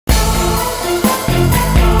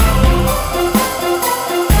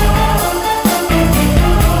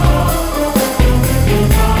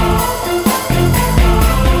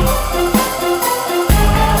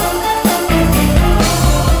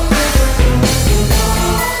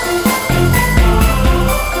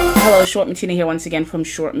Short Me Tina here once again from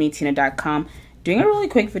shortmetina.com. Doing a really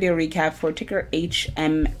quick video recap for ticker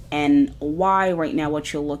HMNY. Right now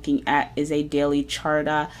what you're looking at is a daily chart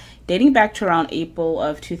dating back to around April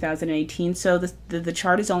of 2018. So the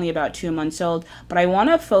chart is only about 2 months old, but I want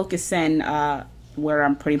to focus in where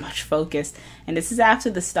I'm pretty much focused. And this is after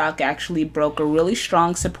the stock actually broke a really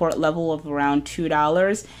strong support level of around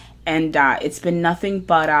 $2. And it's been nothing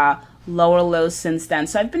but lower lows since then.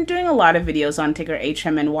 So I've been doing a lot of videos on ticker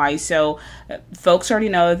HMNY. So folks already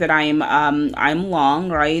know that I'm long,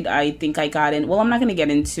 right? I think I got in. Well, I'm not going to get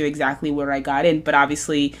into exactly where I got in, but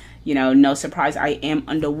obviously, you know, no surprise, I am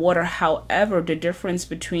underwater. However, the difference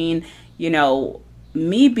between, you know,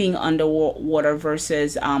 me being underwater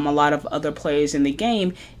versus a lot of other players in the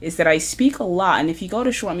game is that I speak a lot. And if you go to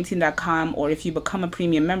shortmetina.com or if you become a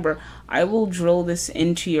premium member, I will drill this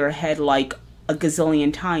into your head like a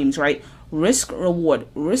gazillion times, right? Risk reward,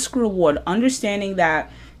 understanding that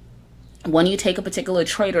when you take a particular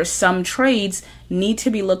trade, or some trades need to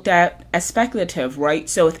be looked at as speculative, right?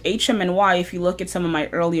 So with HMNY, if you look at some of my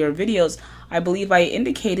earlier videos, I believe I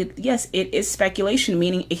indicated, yes, it is speculation,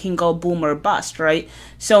 meaning it can go boom or bust, right?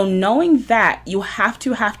 So knowing that, you have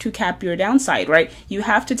to cap your downside, right? You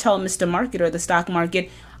have to tell Mr. Market or the stock market,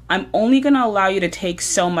 I'm only going to allow you to take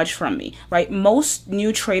so much from me, right? Most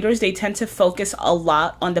new traders, they tend to focus a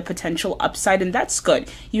lot on the potential upside, and that's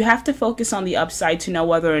good. You have to focus on the upside to know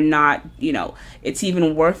whether or not, you know, it's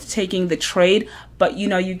even worth taking the trade. But, you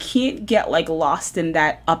know, you can't get like lost in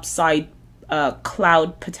that upside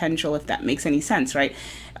cloud potential, if that makes any sense, right?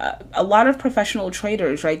 A lot of professional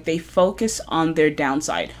traders, right, they focus on their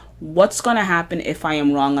downside. What's going to happen if I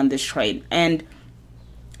am wrong on this trade? And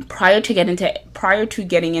prior to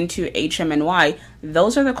getting into HMNY,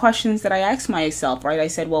 those are the questions that I asked myself, right? I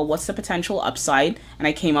said, well, what's the potential upside? And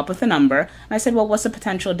I came up with a number. And I said, well, what's the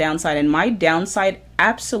potential downside? And my downside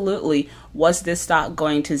absolutely was this stock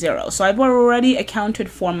going to zero. So I've already accounted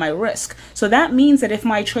for my risk. So that means that if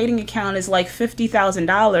my trading account is like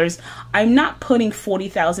 $50,000, I'm not putting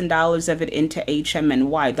 $40,000 of it into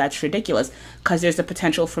HMNY. That's ridiculous, because there's the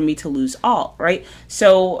potential for me to lose all, right?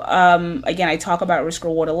 So again, I talk about risk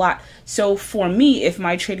reward a lot. So for me, if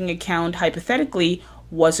my trading account hypothetically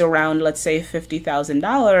was around, let's say,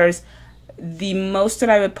 $50,000, the most that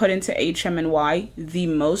I would put into HMNY,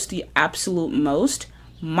 the absolute most,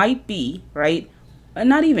 might be, right?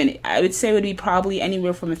 Not even, I would say it would be probably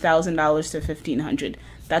anywhere from $1,000 to $1,500.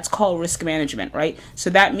 That's called risk management, right? So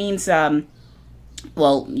that means,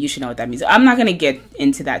 well, you should know what that means. I'm not going to get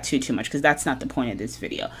into that too much, because that's not the point of this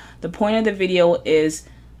video. The point of the video is,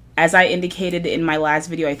 as I indicated in my last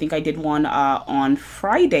video, I think I did one on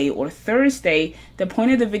Friday or Thursday, the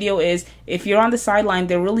point of the video is, if you're on the sideline,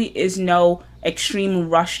 there really is no extreme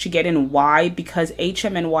rush to get in. Why? Because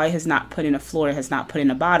HMNY has not put in a floor, it has not put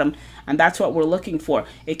in a bottom, and that's what we're looking for.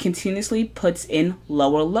 It continuously puts in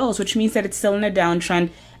lower lows, which means that it's still in a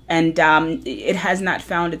downtrend, and it has not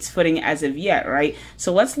found its footing as of yet, right?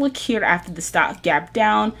 So let's look here after the stock gap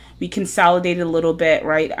down. We consolidated a little bit,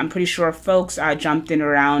 right? I'm pretty sure folks jumped in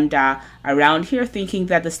around here thinking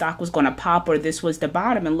that the stock was going to pop or this was the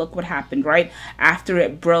bottom, and look what happened, right? After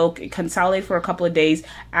it broke, it consolidated for a couple of days.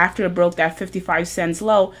 After it broke that 55 cents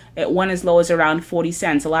low, it went as low as around 40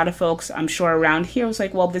 cents. A lot of folks, I'm sure around here, was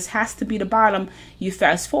like, well, this has to be the bottom. You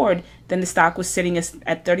fast forward, then the stock was sitting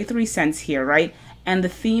at 33 cents here, right? And the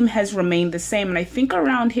theme has remained the same. And I think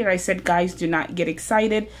around here I said, guys, do not get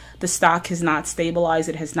excited. The stock has not stabilized.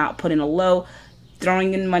 It has not put in a low.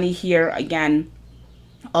 Throwing in money here, again,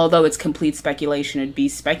 although it's complete speculation, it'd be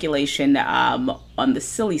speculation on the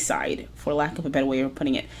silly side, for lack of a better way of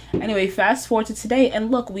putting it. Anyway, fast forward to today,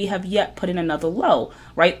 and look, we have yet put in another low,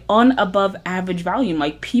 right? On above average volume,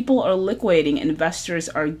 like people are liquidating, investors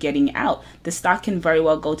are getting out. The stock can very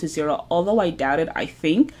well go to zero, although I doubt it.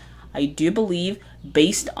 I do believe,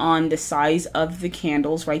 based on the size of the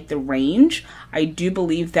candles, right, the range, I do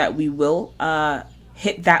believe that we will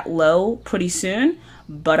hit that low pretty soon,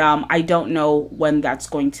 but I don't know when that's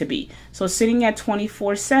going to be. So sitting at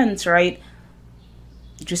 24 cents, right,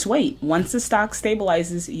 just wait. Once the stock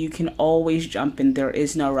stabilizes, you can always jump in. There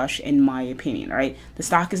is no rush, in my opinion, right? The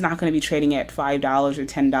stock is not going to be trading at $5 or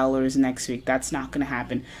 $10 next week. That's not going to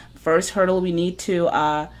happen. First hurdle we need to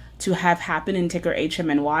have happen in ticker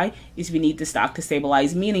HMNY is we need the stock to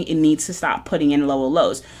stabilize, meaning it needs to stop putting in lower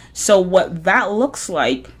lows. So what that looks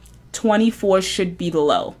like, 24 should be the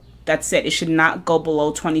low. That's it. It should not go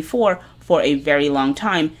below 24 for a very long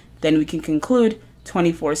time. Then we can conclude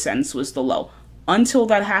 24 cents was the low. Until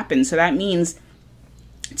that happens, so that means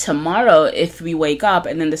tomorrow, if we wake up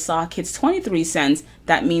and then the stock hits 23 cents,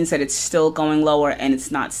 that means that it's still going lower and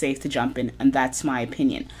it's not safe to jump in. And that's my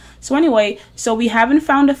opinion. So anyway, so we haven't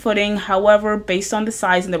found a footing. However, based on the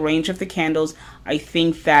size and the range of the candles, I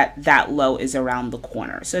think that low is around the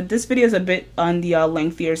corner. So this video is a bit on the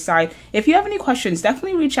lengthier side. If you have any questions,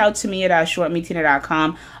 definitely reach out to me at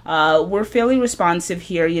shortmetina.com. We're fairly responsive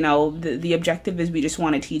here. You know, the objective is we just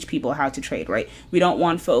want to teach people how to trade, right? We don't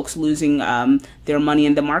want folks losing their money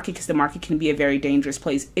in the market, because the market can be a very dangerous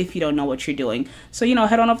place if you don't know what you're doing. So, you know,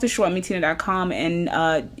 head on over to shortmetina.com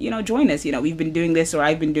and, you know, join us. You know, we've been doing this, or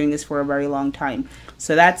I've been doing this for a very long time.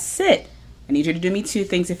 So that's it. I need you to do me two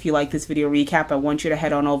things if you like this video recap. I want you to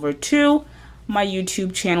head on over to my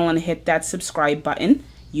YouTube channel and hit that subscribe button.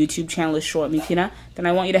 YouTube channel is Short Me Tina. Then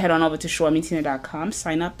I want you to head on over to shortmetina.com,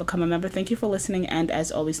 sign up, become a member. Thank you for listening, and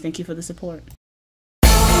as always, thank you for the support.